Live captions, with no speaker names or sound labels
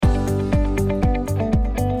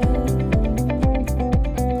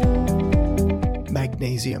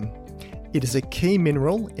magnesium. It is a key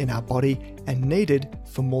mineral in our body and needed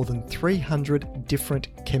for more than 300 different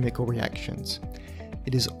chemical reactions.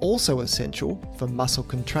 It is also essential for muscle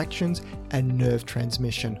contractions and nerve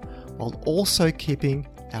transmission, while also keeping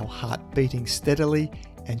our heart beating steadily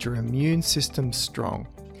and your immune system strong.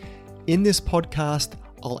 In this podcast,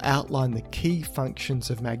 I'll outline the key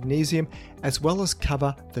functions of magnesium as well as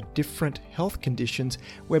cover the different health conditions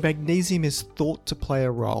where magnesium is thought to play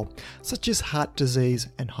a role, such as heart disease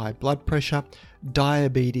and high blood pressure,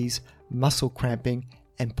 diabetes, muscle cramping,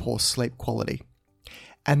 and poor sleep quality.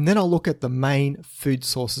 And then I'll look at the main food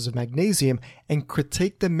sources of magnesium and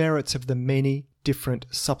critique the merits of the many different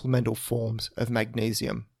supplemental forms of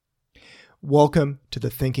magnesium. Welcome to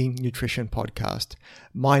the Thinking Nutrition Podcast.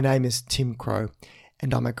 My name is Tim Crowe,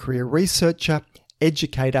 and I'm a career researcher,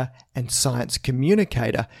 educator, and science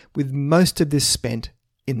communicator, with most of this spent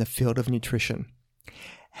in the field of nutrition.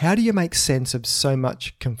 How do you make sense of so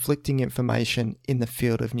much conflicting information in the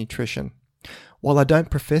field of nutrition? While I don't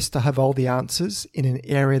profess to have all the answers in an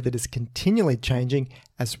area that is continually changing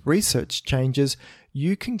as research changes,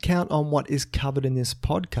 you can count on what is covered in this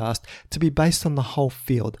podcast to be based on the whole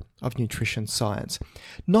field of nutrition science,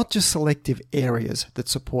 not just selective areas that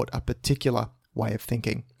support a particular way of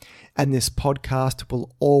thinking. And this podcast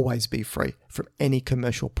will always be free from any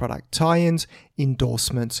commercial product tie-ins,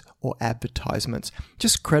 endorsements, or advertisements.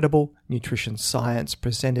 Just credible nutrition science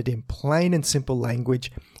presented in plain and simple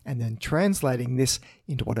language, and then translating this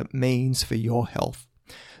into what it means for your health.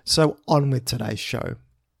 So on with today's show.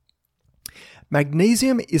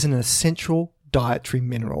 Magnesium is an essential dietary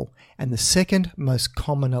mineral and the second most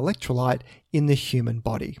common electrolyte in the human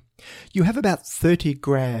body. You have about 30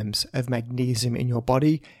 grams of magnesium in your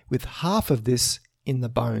body, with half of this in the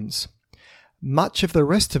bones. Much of the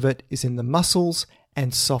rest of it is in the muscles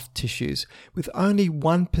and soft tissues, with only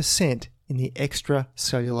 1% in the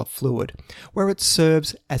extracellular fluid, where it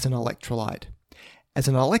serves as an electrolyte. As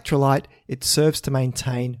an electrolyte, it serves to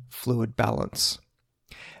maintain fluid balance.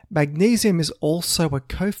 Magnesium is also a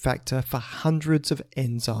cofactor for hundreds of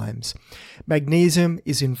enzymes. Magnesium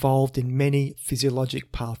is involved in many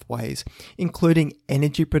physiologic pathways, including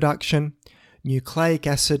energy production, nucleic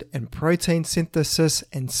acid and protein synthesis,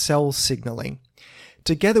 and cell signaling.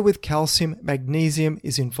 Together with calcium, magnesium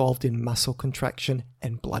is involved in muscle contraction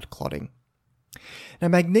and blood clotting. Now,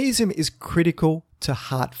 magnesium is critical to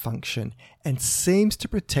heart function and seems to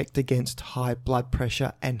protect against high blood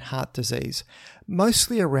pressure and heart disease,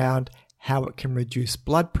 mostly around how it can reduce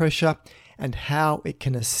blood pressure and how it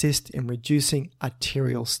can assist in reducing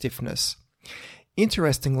arterial stiffness.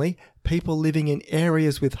 Interestingly, people living in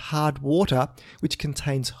areas with hard water, which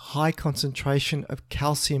contains high concentration of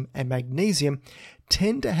calcium and magnesium,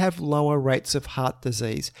 tend to have lower rates of heart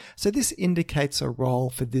disease, so this indicates a role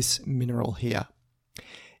for this mineral here.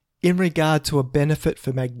 In regard to a benefit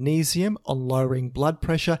for magnesium on lowering blood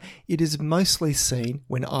pressure, it is mostly seen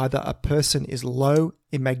when either a person is low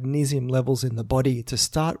in magnesium levels in the body to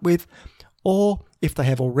start with, or if they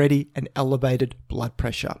have already an elevated blood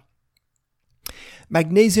pressure.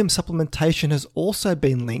 Magnesium supplementation has also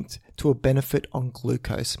been linked to a benefit on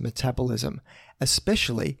glucose metabolism,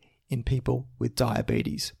 especially in people with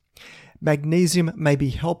diabetes. Magnesium may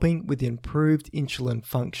be helping with improved insulin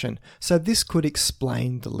function, so this could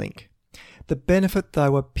explain the link. The benefit,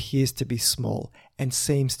 though, appears to be small and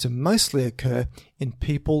seems to mostly occur in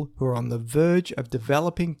people who are on the verge of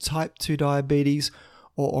developing type 2 diabetes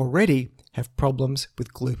or already have problems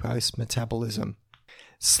with glucose metabolism.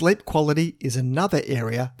 Sleep quality is another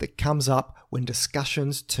area that comes up when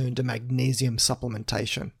discussions turn to magnesium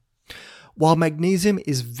supplementation. While magnesium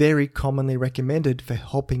is very commonly recommended for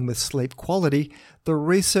helping with sleep quality, the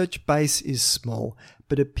research base is small,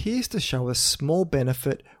 but appears to show a small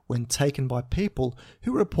benefit when taken by people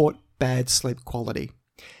who report bad sleep quality.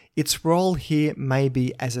 Its role here may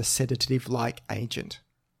be as a sedative-like agent.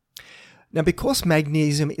 Now, because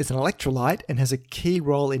magnesium is an electrolyte and has a key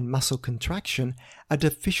role in muscle contraction, a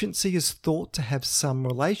deficiency is thought to have some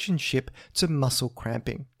relationship to muscle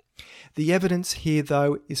cramping. The evidence here,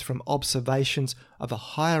 though, is from observations of a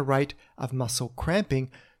higher rate of muscle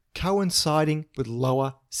cramping coinciding with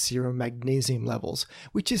lower serum magnesium levels,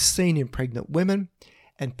 which is seen in pregnant women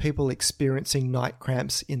and people experiencing night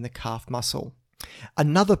cramps in the calf muscle.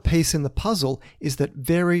 Another piece in the puzzle is that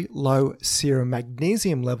very low serum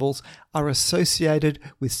magnesium levels are associated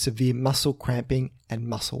with severe muscle cramping and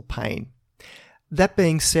muscle pain. That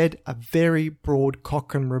being said, a very broad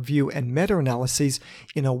Cochrane review and meta-analyses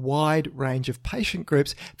in a wide range of patient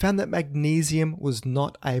groups found that magnesium was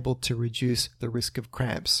not able to reduce the risk of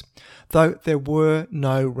cramps, though there were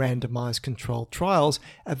no randomized controlled trials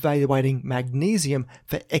evaluating magnesium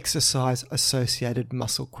for exercise-associated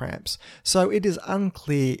muscle cramps, so it is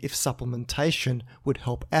unclear if supplementation would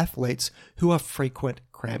help athletes who are frequent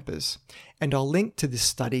crampers. And I'll link to this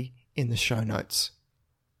study in the show notes.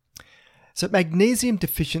 So magnesium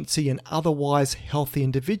deficiency in otherwise healthy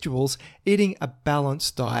individuals eating a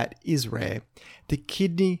balanced diet is rare. The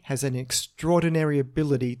kidney has an extraordinary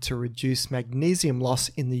ability to reduce magnesium loss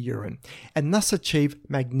in the urine and thus achieve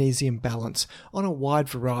magnesium balance on a wide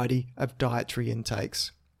variety of dietary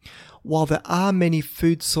intakes. While there are many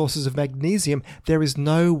food sources of magnesium, there is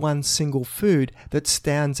no one single food that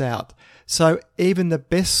stands out. So even the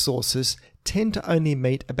best sources tend to only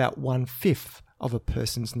meet about 1/5 of a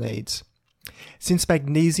person's needs. Since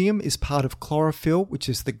magnesium is part of chlorophyll, which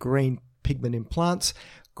is the green pigment in plants,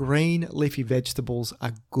 green leafy vegetables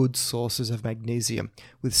are good sources of magnesium,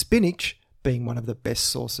 with spinach being one of the best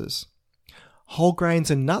sources. Whole grains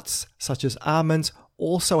and nuts, such as almonds,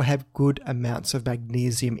 also have good amounts of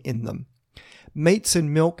magnesium in them. Meats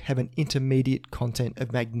and milk have an intermediate content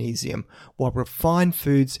of magnesium, while refined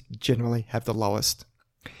foods generally have the lowest.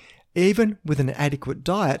 Even with an adequate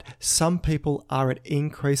diet, some people are at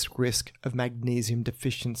increased risk of magnesium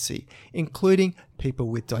deficiency, including people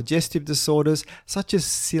with digestive disorders such as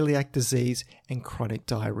celiac disease and chronic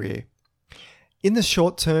diarrhea. In the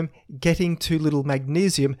short term, getting too little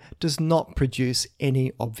magnesium does not produce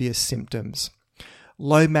any obvious symptoms.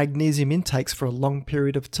 Low magnesium intakes for a long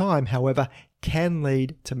period of time, however, can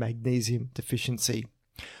lead to magnesium deficiency.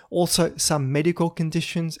 Also, some medical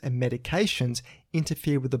conditions and medications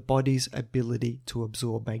interfere with the body's ability to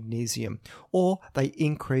absorb magnesium, or they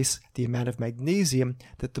increase the amount of magnesium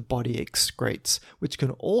that the body excretes, which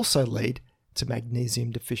can also lead to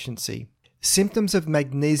magnesium deficiency. Symptoms of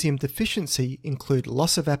magnesium deficiency include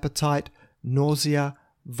loss of appetite, nausea,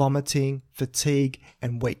 vomiting, fatigue,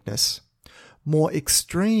 and weakness. More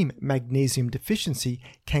extreme magnesium deficiency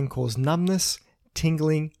can cause numbness,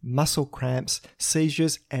 tingling, muscle cramps,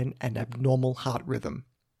 seizures, and an abnormal heart rhythm.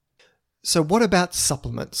 So what about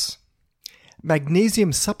supplements?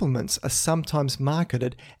 Magnesium supplements are sometimes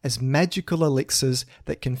marketed as magical elixirs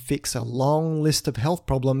that can fix a long list of health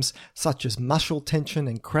problems such as muscle tension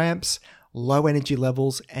and cramps, low energy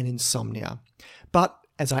levels, and insomnia. But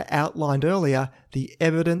as I outlined earlier, the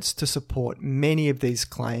evidence to support many of these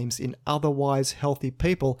claims in otherwise healthy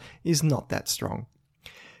people is not that strong.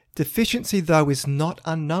 Deficiency, though, is not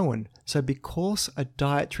unknown, so because a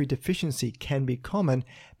dietary deficiency can be common,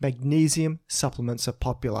 magnesium supplements are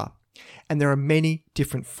popular. And there are many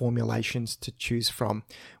different formulations to choose from,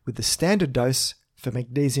 with the standard dose for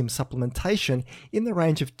magnesium supplementation in the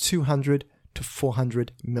range of 200 to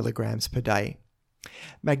 400 milligrams per day.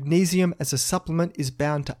 Magnesium as a supplement is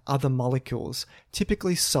bound to other molecules,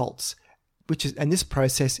 typically salts, and this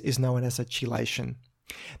process is known as a chelation.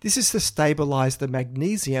 This is to stabilize the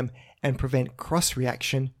magnesium and prevent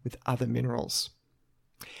cross-reaction with other minerals.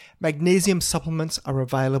 Magnesium supplements are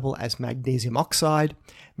available as magnesium oxide,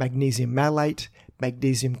 magnesium malate,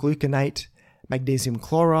 magnesium gluconate, magnesium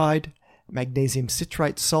chloride, magnesium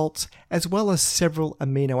citrate salts, as well as several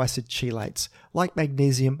amino acid chelates like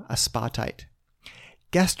magnesium aspartate.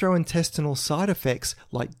 Gastrointestinal side effects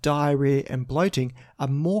like diarrhea and bloating are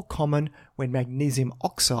more common when magnesium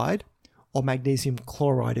oxide or magnesium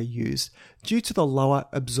chloride are used due to the lower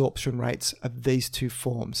absorption rates of these two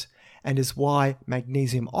forms, and is why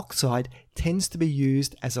magnesium oxide tends to be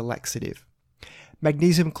used as a laxative.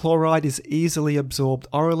 Magnesium chloride is easily absorbed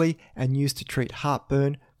orally and used to treat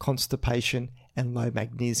heartburn, constipation, and low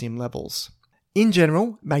magnesium levels. In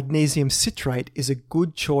general, magnesium citrate is a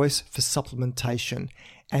good choice for supplementation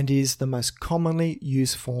and is the most commonly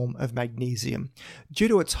used form of magnesium due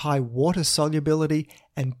to its high water solubility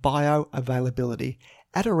and bioavailability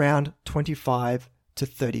at around 25 to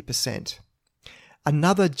 30%.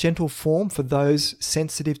 Another gentle form for those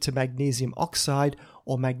sensitive to magnesium oxide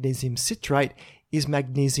or magnesium citrate is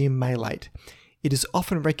magnesium malate. It is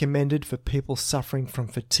often recommended for people suffering from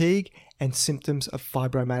fatigue and symptoms of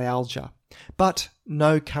fibromyalgia, but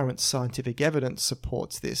no current scientific evidence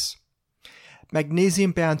supports this.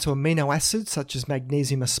 Magnesium bound to amino acids such as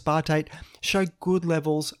magnesium aspartate show good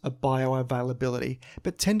levels of bioavailability,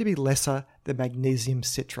 but tend to be lesser than magnesium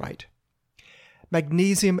citrate.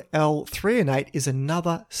 Magnesium L-threonate is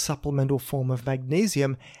another supplemental form of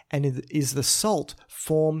magnesium and is the salt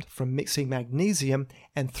formed from mixing magnesium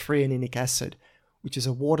and threoninic acid, which is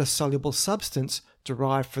a water-soluble substance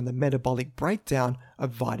derived from the metabolic breakdown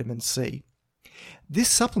of vitamin C. This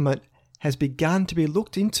supplement has begun to be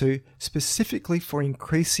looked into specifically for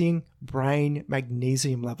increasing brain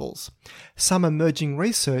magnesium levels. Some emerging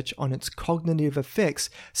research on its cognitive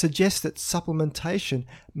effects suggests that supplementation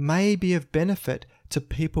may be of benefit to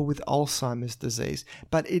people with Alzheimer's disease,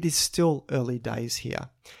 but it is still early days here.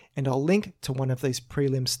 And I'll link to one of these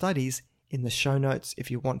prelim studies in the show notes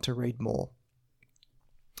if you want to read more.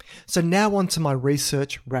 So now on to my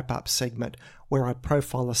research wrap-up segment, where I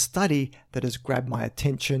profile a study that has grabbed my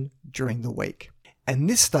attention during the week. And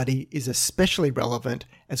this study is especially relevant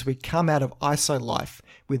as we come out of IsoLife,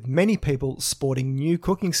 with many people sporting new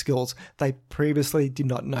cooking skills they previously did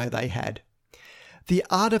not know they had. The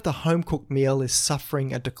art of the home-cooked meal is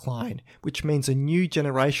suffering a decline, which means a new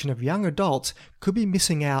generation of young adults could be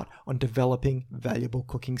missing out on developing valuable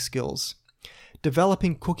cooking skills.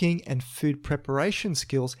 Developing cooking and food preparation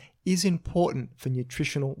skills is important for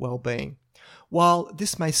nutritional well-being. While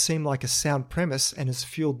this may seem like a sound premise and has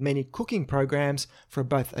fueled many cooking programs for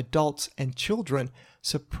both adults and children,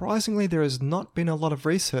 surprisingly there has not been a lot of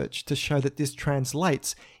research to show that this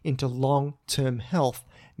translates into long-term health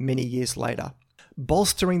many years later.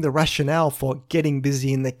 Bolstering the rationale for getting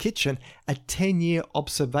busy in the kitchen, a 10-year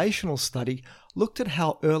observational study looked at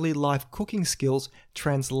how early life cooking skills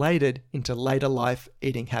translated into later life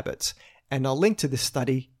eating habits, and I'll link to this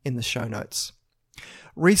study in the show notes.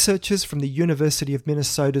 Researchers from the University of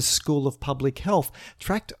Minnesota's School of Public Health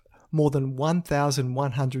tracked more than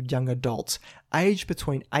 1,100 young adults aged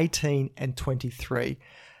between 18 and 23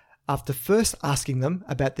 after first asking them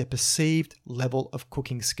about their perceived level of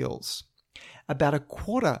cooking skills. About a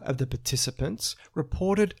quarter of the participants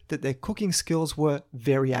reported that their cooking skills were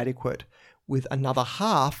very adequate, with another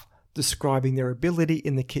half describing their ability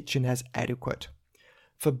in the kitchen as adequate.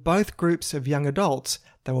 For both groups of young adults,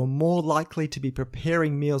 they were more likely to be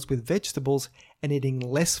preparing meals with vegetables and eating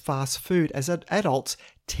less fast food as adults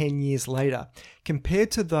 10 years later,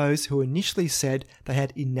 compared to those who initially said they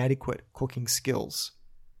had inadequate cooking skills.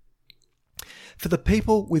 For the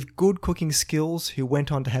people with good cooking skills who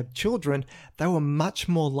went on to have children, they were much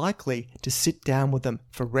more likely to sit down with them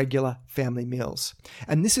for regular family meals.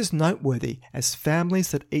 And this is noteworthy as families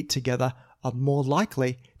that eat together are more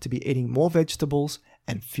likely to be eating more vegetables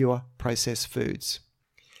and fewer processed foods.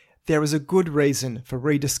 There is a good reason for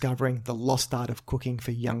rediscovering the lost art of cooking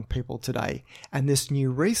for young people today, and this new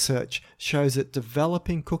research shows that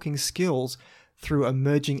developing cooking skills through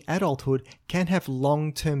emerging adulthood can have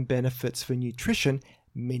long-term benefits for nutrition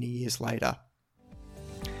many years later.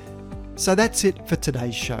 So that's it for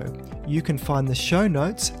today's show. You can find the show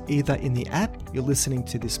notes either in the app you're listening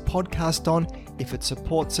to this podcast on, if it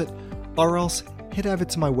supports it, or else head over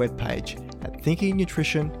to my webpage at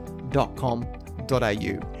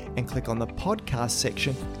thinkingnutrition.com.au and click on the podcast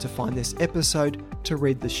section to find this episode to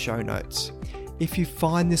read the show notes. If you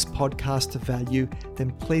find this podcast of value,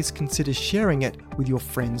 then please consider sharing it with your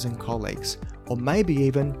friends and colleagues, or maybe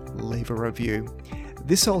even leave a review.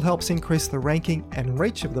 This all helps increase the ranking and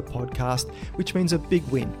reach of the podcast, which means a big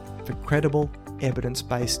win for credible,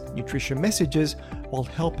 evidence-based nutrition messages while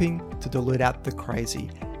helping to dilute out the crazy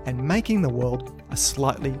and making the world a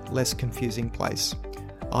slightly less confusing place.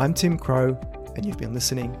 I'm Tim Crow, and you've been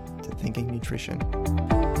listening to Thinking Nutrition.